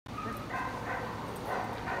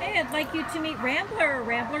I'd like you to meet Rambler.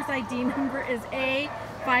 Rambler's ID number is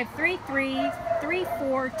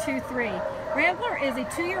A5333423. Rambler is a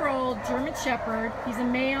 2-year-old German Shepherd. He's a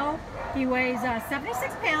male. He weighs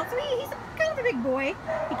 76 pounds, so he's kind of a big boy.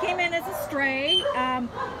 He came in as a stray,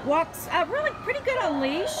 walks really pretty good on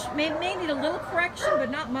leash. May need a little correction,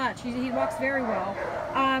 but not much. He walks very well.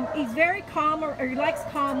 He's very calm, or he likes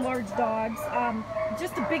calm, large dogs.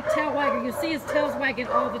 Just a big tail wagger. You'll see his tail's wagging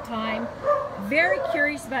all the time. Very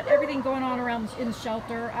curious about everything going on around in the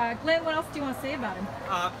shelter. Glenn, what else do you want to say about him?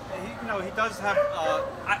 He does have,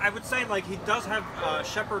 I would say, like, he does have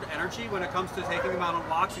shepherd energy when it comes to taking him out on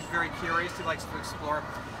walks. He's very curious. He likes to explore.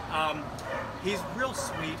 He's real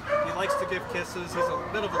sweet. He likes to give kisses. He's a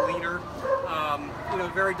bit of a leader.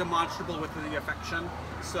 Very demonstrable with the affection.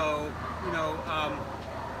 So,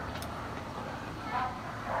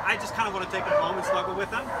 I just kind of want to take him home and snuggle with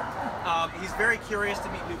him. He's very curious to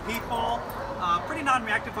meet new people. Pretty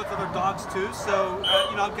non-reactive with other dogs too, so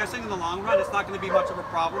I'm guessing in the long run it's not going to be much of a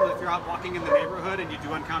problem. If you're out walking in the neighborhood and you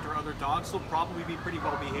do encounter other dogs, he'll probably be pretty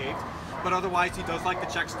well behaved. But otherwise he does like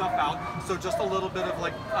to check stuff out, so just a little bit of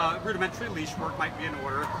like rudimentary leash work might be in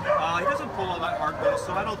order. He doesn't pull all that hard though,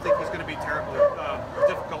 so I don't think he's going to be terribly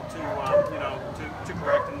difficult to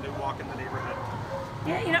correct and to walk in the neighborhood.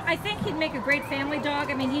 Yeah, I think he'd make a great family dog.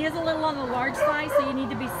 I mean, he is a little on the large side, so you need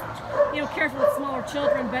to be, careful with smaller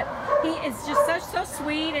children. But he is just so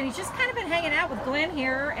sweet, and he's just kind of been hanging out with Glenn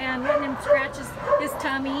here and letting him scratch his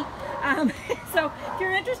tummy. So if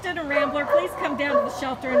you're interested in Rambler, please come down to the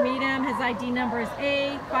shelter and meet him. His ID number is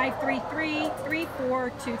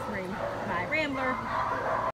A5333423. Bye, Rambler.